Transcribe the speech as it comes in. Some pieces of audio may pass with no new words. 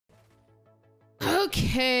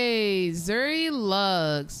Okay, Zuri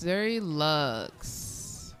Lux. Zuri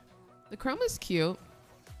Lux. The chroma's cute.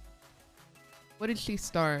 What did she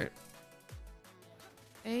start?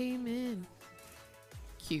 Amen.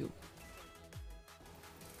 Cute.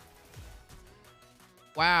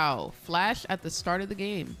 Wow. Flash at the start of the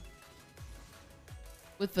game.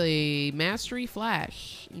 With a mastery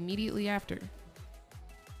flash immediately after.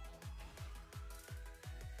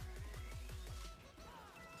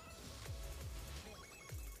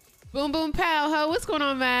 Boom, boom, pow, ho. What's going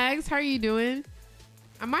on, Mags? How are you doing?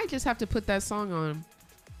 I might just have to put that song on.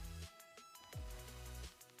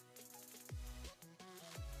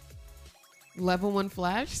 Level 1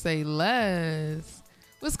 flash? Say less.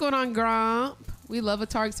 What's going on, Gromp? We love a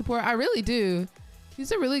Targ support. I really do.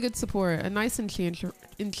 He's a really good support. A nice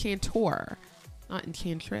enchantor. Not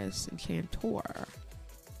enchantress. Enchantor.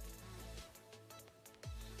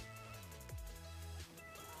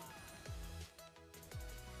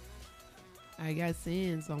 I got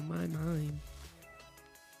sins on my mind.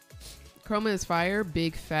 Chroma is fire.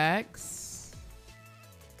 Big facts.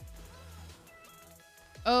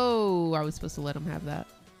 Oh, I was supposed to let him have that.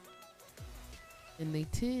 And they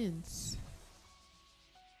tins.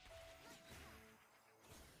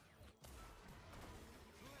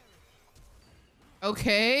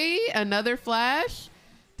 Okay, another flash.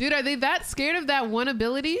 Dude, are they that scared of that one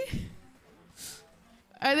ability?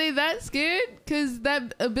 Are they that scared? Because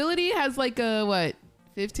that ability has like a, what,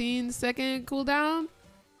 15-second cooldown?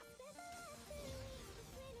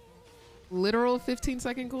 Literal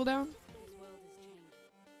 15-second cooldown?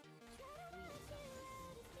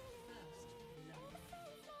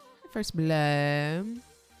 First blood.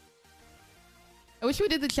 I wish we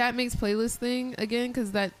did the chat makes playlist thing again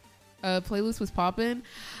because that playlist was popping.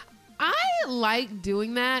 I like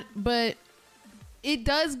doing that, but it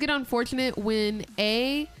does get unfortunate when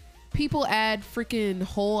people add freaking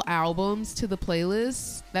whole albums to the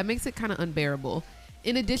playlist. That makes it kind of unbearable.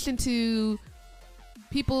 In addition to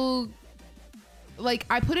people, like,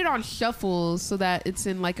 I put it on shuffle so that it's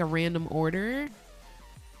in like a random order,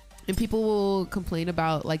 and people will complain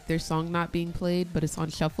about like their song not being played, but it's on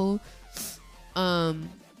shuffle. And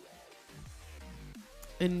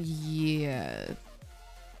yeah,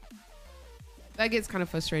 that gets kind of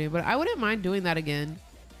frustrating, but I wouldn't mind doing that again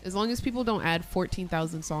as long as people don't add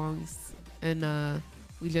 14,000 songs and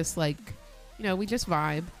we just, like, you know, we just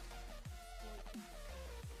vibe.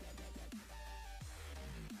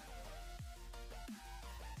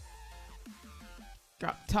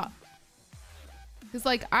 Drop top. Because,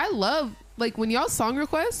 like, I love, like, when y'all song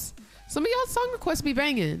requests, some of y'all song requests be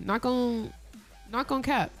banging. Not gonna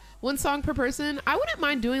cap. One song per person. I wouldn't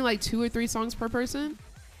mind doing like 2 or 3 songs per person.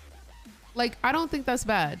 Like, I don't think that's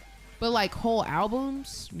bad. But like whole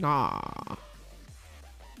albums, nah.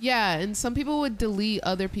 Yeah, and some people would delete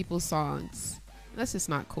other people's songs. That's just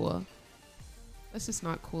not cool. That's just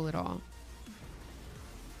not cool at all.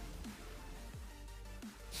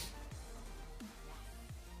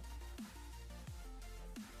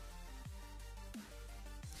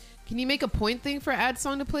 Can you make a point thing for add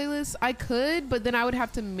song to playlist? I could, but then I would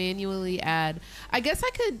have to manually add. I guess I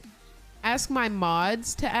could ask my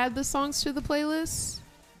mods to add the songs to the playlist.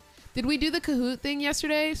 Did we do the Kahoot thing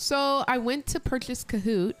yesterday? So I went to purchase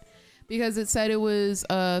Kahoot because it said it was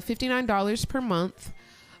 $59 per month,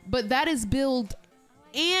 but that is billed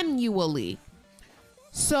annually.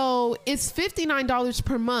 So it's $59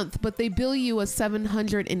 per month, but they bill you a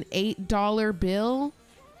 $708 bill.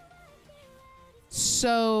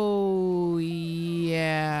 So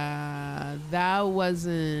yeah, that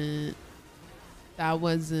wasn't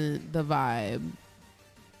the vibe.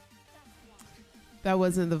 That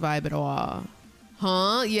wasn't the vibe at all.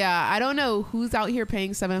 Huh? Yeah, I don't know who's out here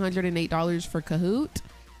paying $708 for Kahoot,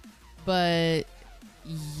 but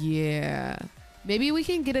yeah, maybe we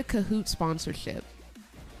can get a Kahoot sponsorship.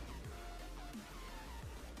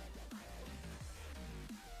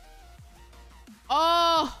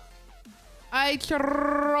 Oh, I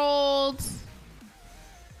trolled.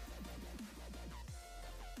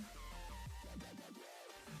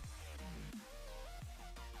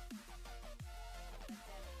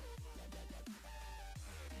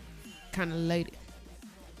 Kind of late.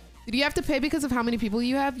 Did you have to pay because of how many people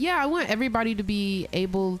you have? Yeah, I want everybody to be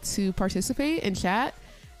able to participate and chat.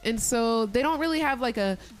 And so they don't really have like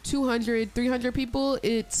a 200, 300 people.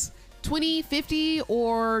 It's 20, 50,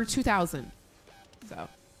 or 2,000. So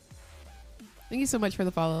thank you so much for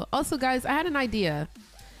the follow. Also, guys, I had an idea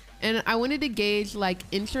and I wanted to gauge like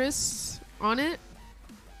interests on it.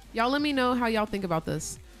 Y'all let me know how y'all think about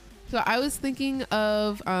this. So I was thinking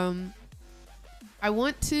of, I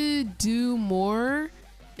want to do more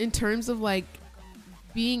in terms of like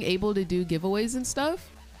being able to do giveaways and stuff.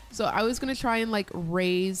 So I was gonna try and like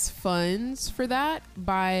raise funds for that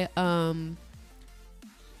by I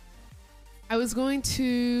was going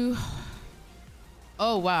to,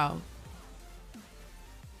 oh wow.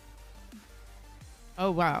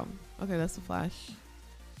 Oh wow. Okay, that's a flash.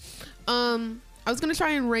 I was gonna try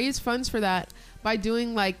and raise funds for that by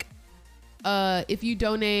doing like if you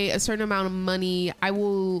donate a certain amount of money, I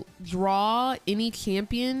will draw any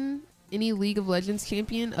champion, any League of Legends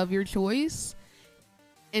champion of your choice,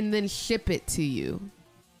 and then ship it to you.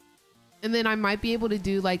 And then I might be able to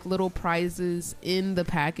do like little prizes in the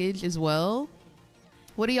package as well.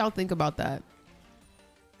 What do y'all think about that?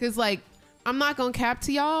 Because like, I'm not gonna cap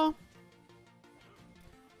to y'all.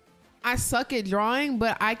 I suck at drawing,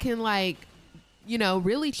 but I can like, you know,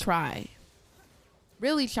 really try.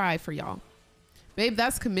 Really try for y'all. Babe,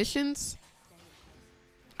 that's commissions.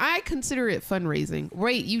 I consider it fundraising.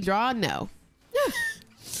 Wait, you draw? No.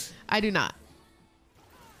 I do not.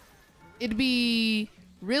 It'd be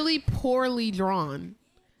really poorly drawn.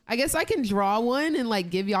 I guess I can draw one and like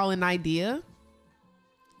give y'all an idea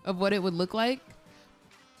of what it would look like.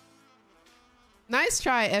 Nice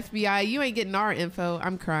try, FBI. You ain't getting our info.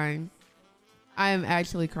 I'm crying. I am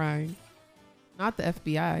actually crying. Not the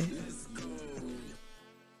FBI.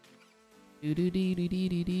 Do do do do do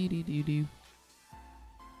do do do do.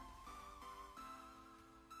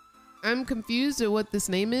 I'm confused at what this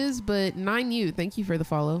name is, but 9U, thank you for the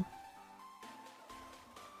follow.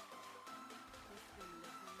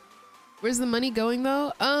 Where's the money going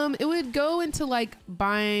though? It would go into like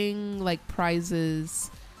buying like prizes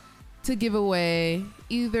to give away.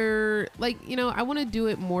 Either like, you know, I want to do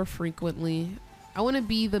it more frequently. I want to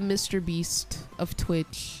be the Mr. Beast of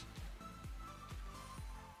Twitch.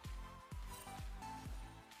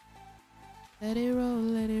 Let it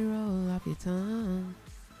roll off your tongue.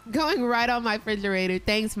 Going right on my refrigerator.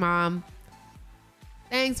 Thanks, Mom.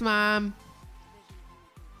 Thanks, Mom.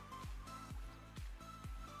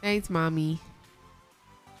 Thanks, Mommy.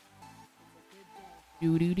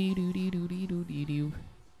 Do do do do do do do do do.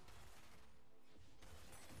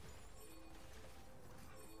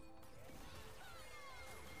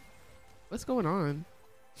 What's going on?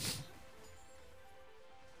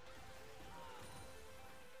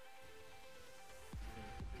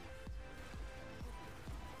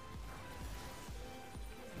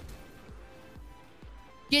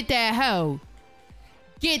 Get that hoe.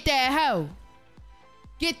 Get that hoe.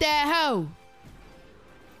 Get that hoe.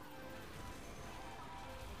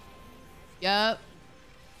 Yup.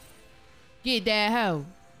 Get that hoe.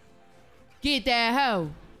 Get that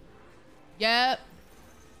hoe. Yup.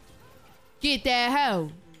 Get that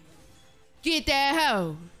hoe. Get that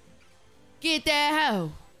hoe. Get that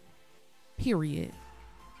hoe. Period.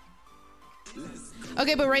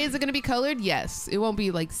 Okay, but Ray, is it gonna be colored? Yes. It won't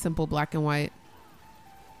be like simple black and white.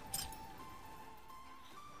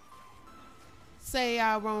 Say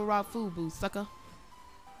I won't rock FUBU, sucker.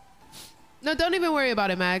 No, don't even worry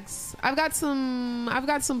about it, Max. I've got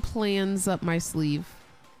some plans up my sleeve.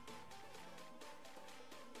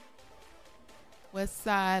 West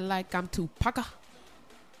side like I'm Tupac.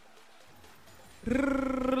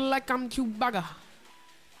 Like I'm Chewbacca.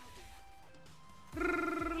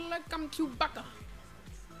 Like I'm Chewbacca.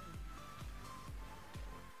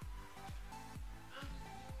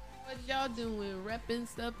 What y'all doing? Repping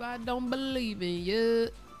stuff I don't believe in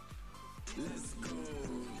yet. Let's go.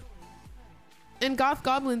 And Goth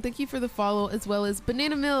Goblin, thank you for the follow, as well as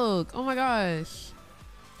Banana Milk. Oh my gosh.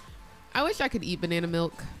 I wish I could eat banana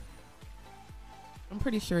milk. I'm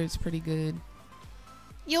pretty sure it's pretty good.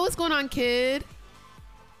 Yo, what's going on, kid?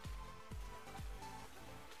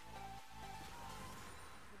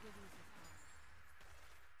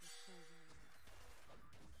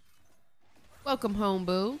 Welcome home,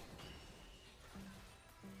 boo.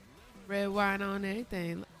 Red wine on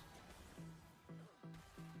everything.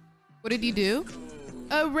 What did you do?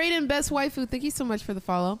 Raiden Best Waifu, thank you so much for the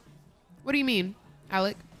follow. What do you mean,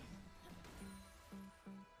 Alec?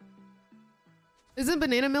 Isn't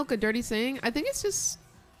banana milk a dirty saying? I think it's just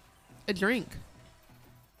a drink.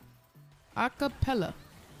 Acapella.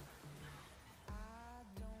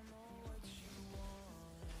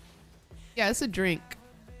 Yeah, it's a drink.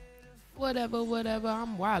 Whatever, whatever.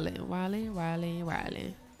 I'm wildin', wildin', wildin',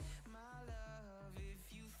 wildin'.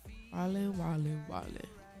 Wildin', wildin', wildin'.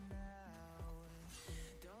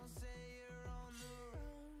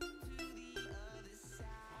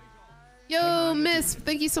 Yo, Miss,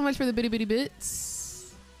 thank you so much for the bitty bitty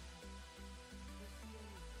bits.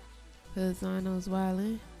 Cause I know's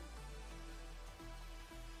wildin'.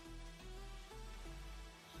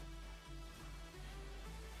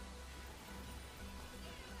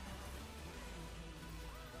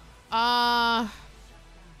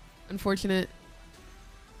 Unfortunate.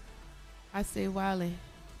 I say Wiley.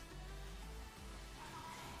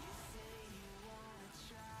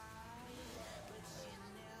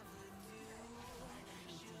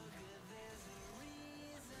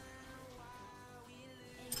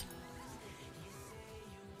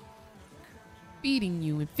 Feeding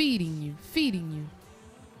you and feeding you, feeding you.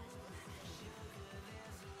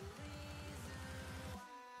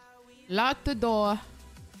 Lock the door.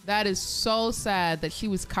 That is so sad that she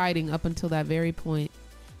was kiting up until that very point.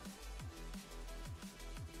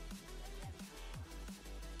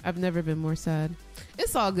 I've never been more sad.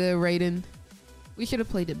 It's all good, Raiden. We should have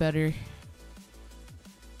played it better.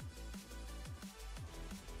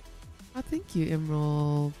 Oh, thank you,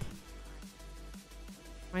 Emerald.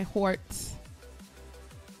 My heart.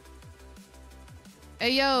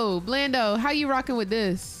 Hey, yo, Blando, how you rocking with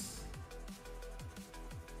this?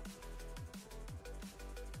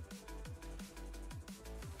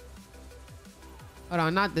 Hold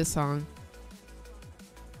on, not this song.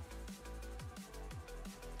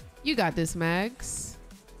 You got this, Mags.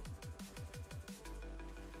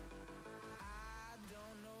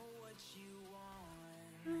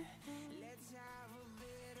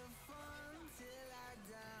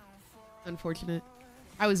 Unfortunate.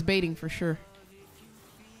 I was baiting for sure.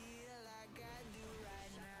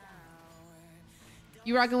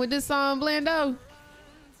 You rocking with this song, Blando?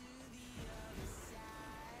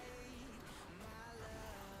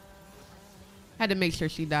 Had to make sure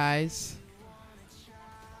she dies.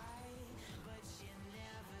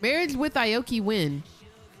 Marriage with Aoki win.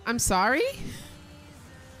 I'm sorry?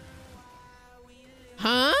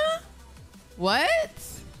 Huh? What?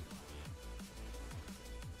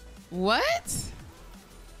 What?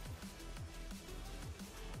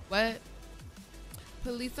 What?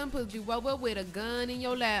 Police done put you over with a gun in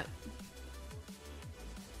your lap.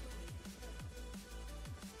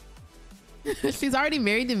 She's already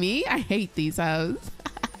married to me? I hate these hoes.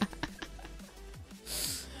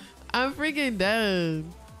 I'm freaking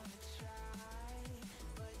done.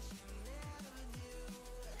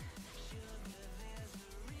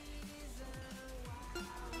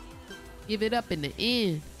 Give it up in the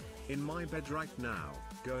end. In my bed right now,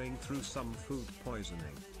 going through some food poisoning.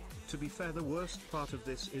 To be fair, the worst part of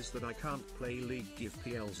this is that I can't play League Give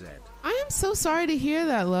PLZ. I am so sorry to hear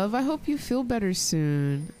that, love. I hope you feel better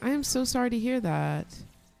soon. I am so sorry to hear that.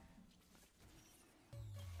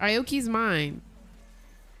 Aoki's mine.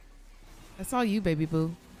 That's all you, baby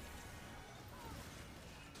boo.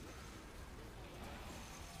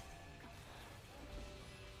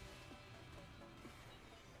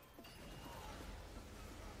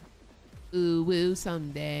 Ooh, woo,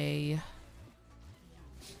 someday.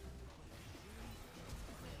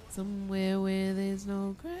 Somewhere where there's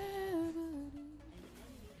no gravity.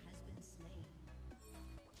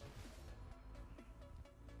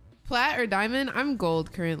 Plat or diamond? I'm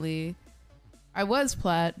gold currently. I was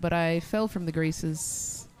plat, but I fell from the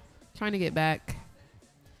graces. Trying to get back.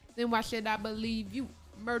 Then why should I believe you?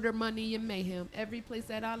 Murder, money, and mayhem. Every place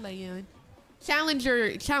that I lay in.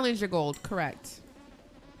 Challenger gold, correct.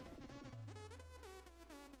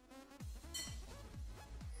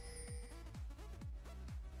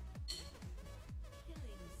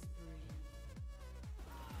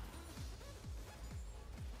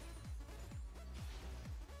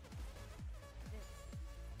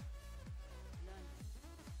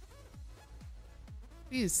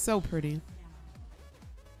 He is so pretty.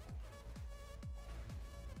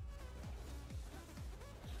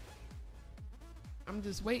 I'm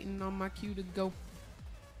just waiting on my cue to go.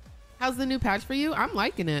 How's the new patch for you? I'm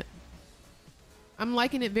liking it. I'm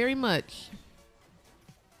liking it very much.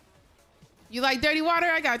 You like dirty water?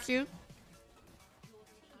 I got you.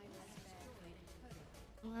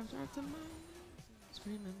 Oh, I've dropped a mind.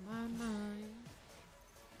 Screaming my mind.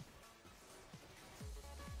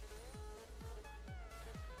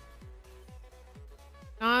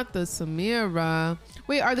 Not the Samira.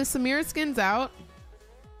 Wait, are the Samira skins out?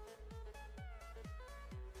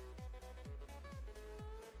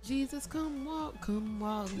 Jesus, come walk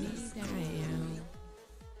me down.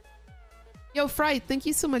 Yo, Fright, thank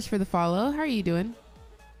you so much for the follow. How are you doing?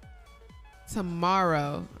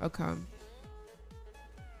 Tomorrow. Okay.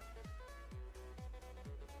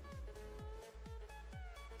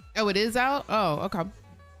 Oh, it is out? Oh, okay.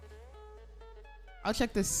 I'll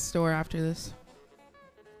check this store after this.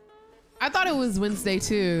 I thought it was Wednesday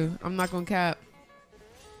too. I'm not gonna cap.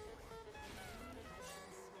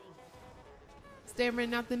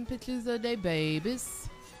 Staring out them pictures of they babies.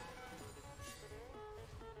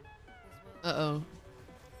 Uh-oh.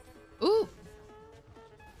 Ooh.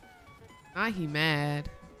 Ah, he mad.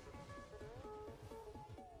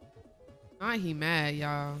 Not he mad,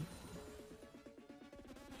 y'all.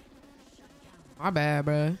 My bad,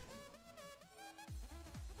 bruh.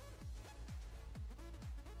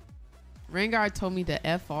 Rengar told me to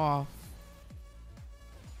F off.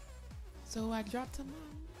 So I dropped him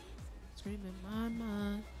on, screaming,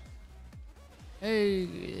 Mama. Hey,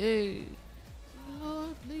 hey.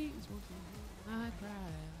 Lord, please, won't you hear my cry?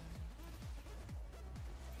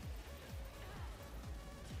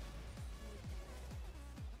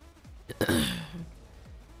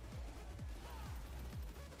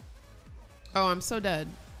 Oh, I'm so dead.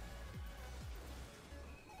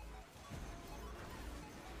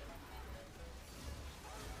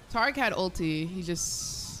 Tarek had ulti. He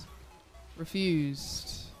just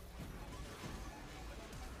refused.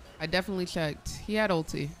 I definitely checked. He had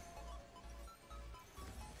ulti.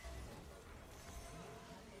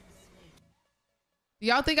 Do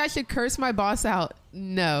y'all think I should curse my boss out?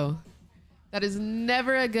 No. That is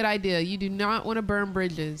never a good idea. You do not want to burn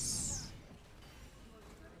bridges.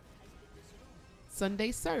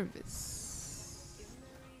 Sunday service.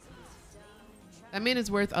 That man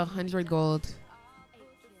is worth 100 gold.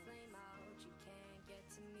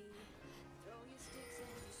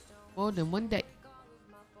 More than one day.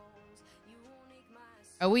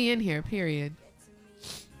 Are we in here? Period.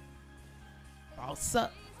 Boss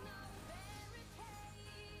up.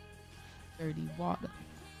 Dirty water.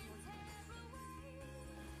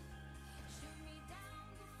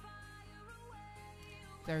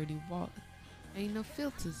 Dirty water. Ain't no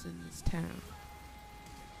filters in this town.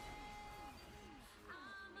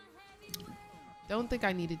 Don't think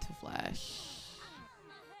I needed to flash.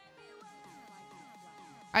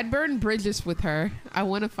 I'd burn bridges with her. I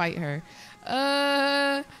want to fight her.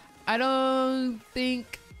 I don't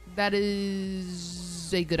think that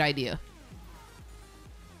is a good idea.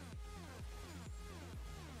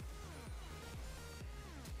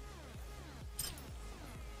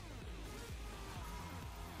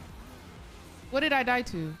 What did I die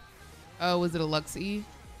to? Oh, was it a Luxie?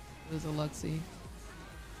 It was a Luxie.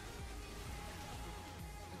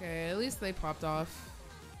 Okay, at least they popped off.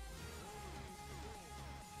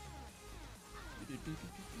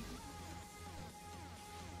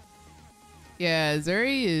 Yeah,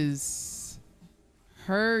 Zuri is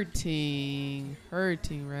hurting,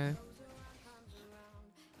 right?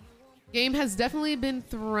 Game has definitely been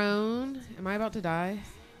thrown. Am I about to die?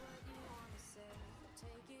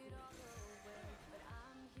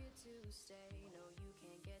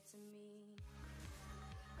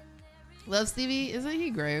 Love Stevie, isn't he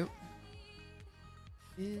great?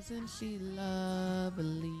 Isn't she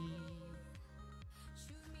lovely?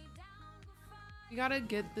 We gotta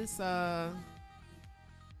get this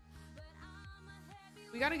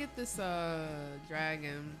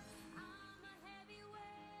dragon.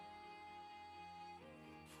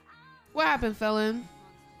 What happened, Felon?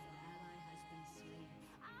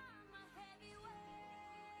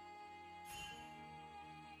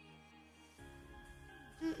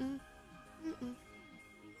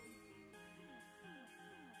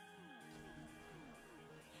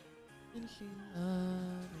 And she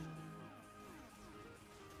loved me.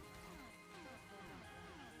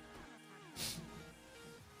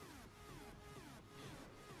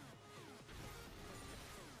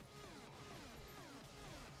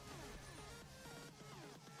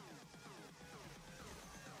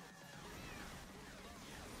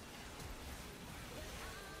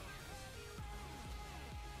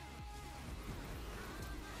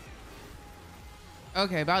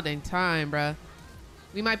 Okay, about dang time, bruh.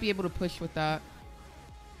 We might be able to push with that.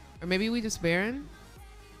 Or maybe we just Baron?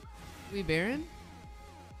 We Baron?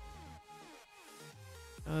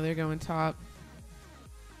 Oh, they're going top.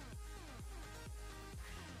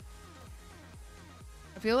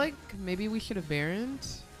 I feel like maybe we should have Baroned.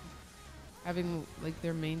 Having like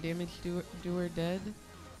their main damage doer dead.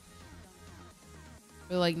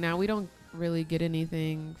 But like now we don't really get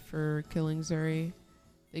anything for killing Zuri.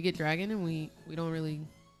 They get dragon and we don't really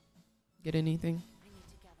get anything.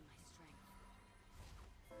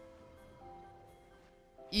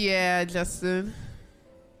 Yeah, Justin.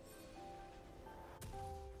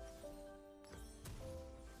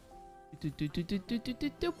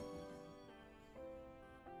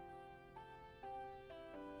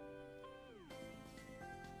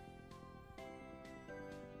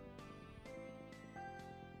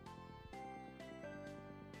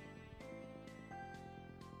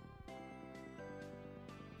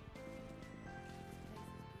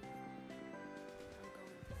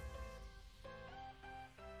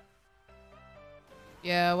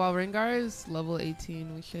 Yeah, while Rengar is level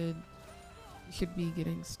 18, we should be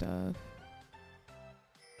getting stuff.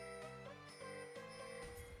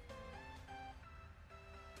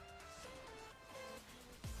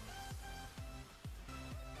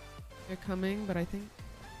 They're coming, but I think...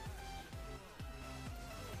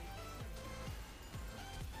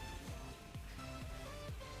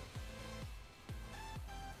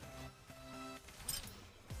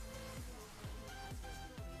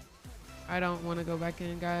 I don't want to go back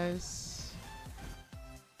in, guys.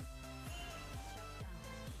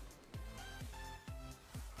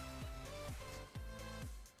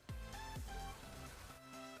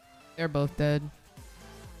 They're both dead.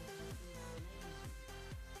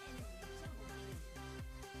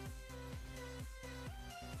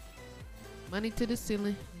 Money to the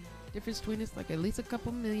ceiling. Difference between us like at least a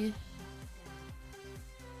couple million.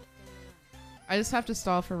 I just have to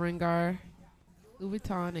stall for Rengar. Louis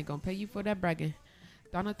Vuitton ain't gonna pay you for that bragging.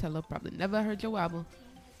 Donatello probably never heard your album.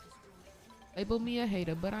 Label me a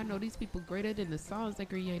hater, but I know these people greater than the songs they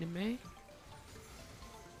created, man.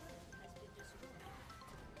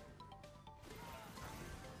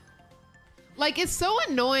 Like, it's so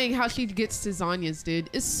annoying how she gets to Zanya's, dude.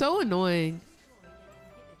 It's so annoying.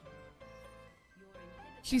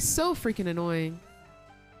 She's so freaking annoying.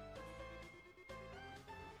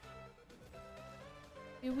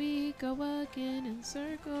 Here we go again in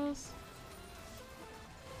circles.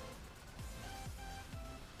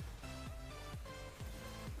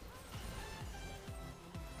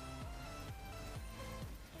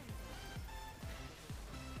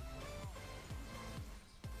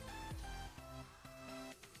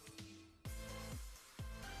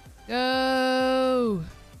 Go.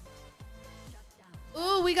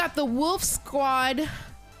 Oh, we got the wolf squad.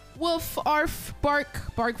 Wolf, arf,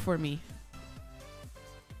 bark, bark for me.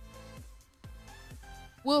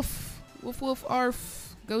 Woof, woof, woof,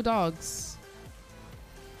 arf. Go dogs.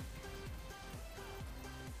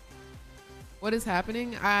 What is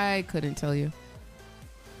happening? I couldn't tell you.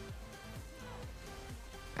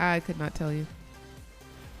 I could not tell you.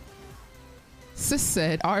 Sis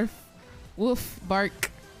said, arf, woof,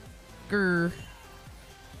 bark, grr.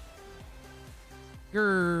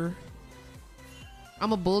 Grr.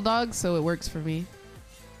 I'm a bulldog, so it works for me.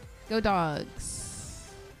 Go dogs.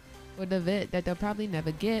 With a vet that they'll probably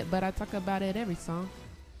never get, but I talk about it every song.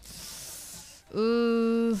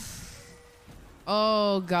 Ooh.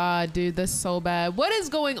 Oh god, dude, that's so bad. What is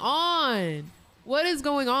going on? What is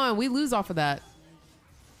going on? We lose off of that.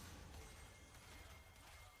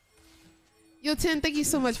 Yo, Tin, thank you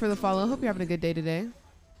so much for the follow. Hope you're having a good day today.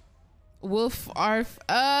 Wolf arf.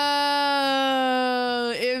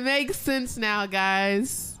 Oh, it makes sense now,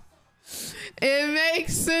 guys. It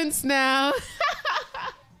makes sense now.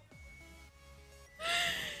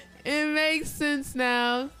 It makes sense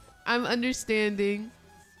now. I'm understanding.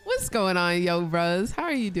 What's going on, yo, bros? How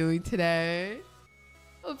are you doing today?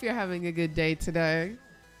 Hope you're having a good day today.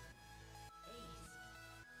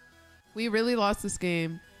 We really lost this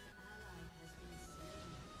game.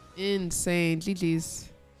 Insane. GG's.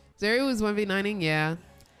 Zeri was 1v9ing, yeah.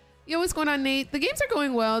 Yo, what's going on, Nate? The games are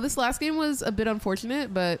going well. This last game was a bit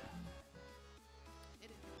unfortunate, but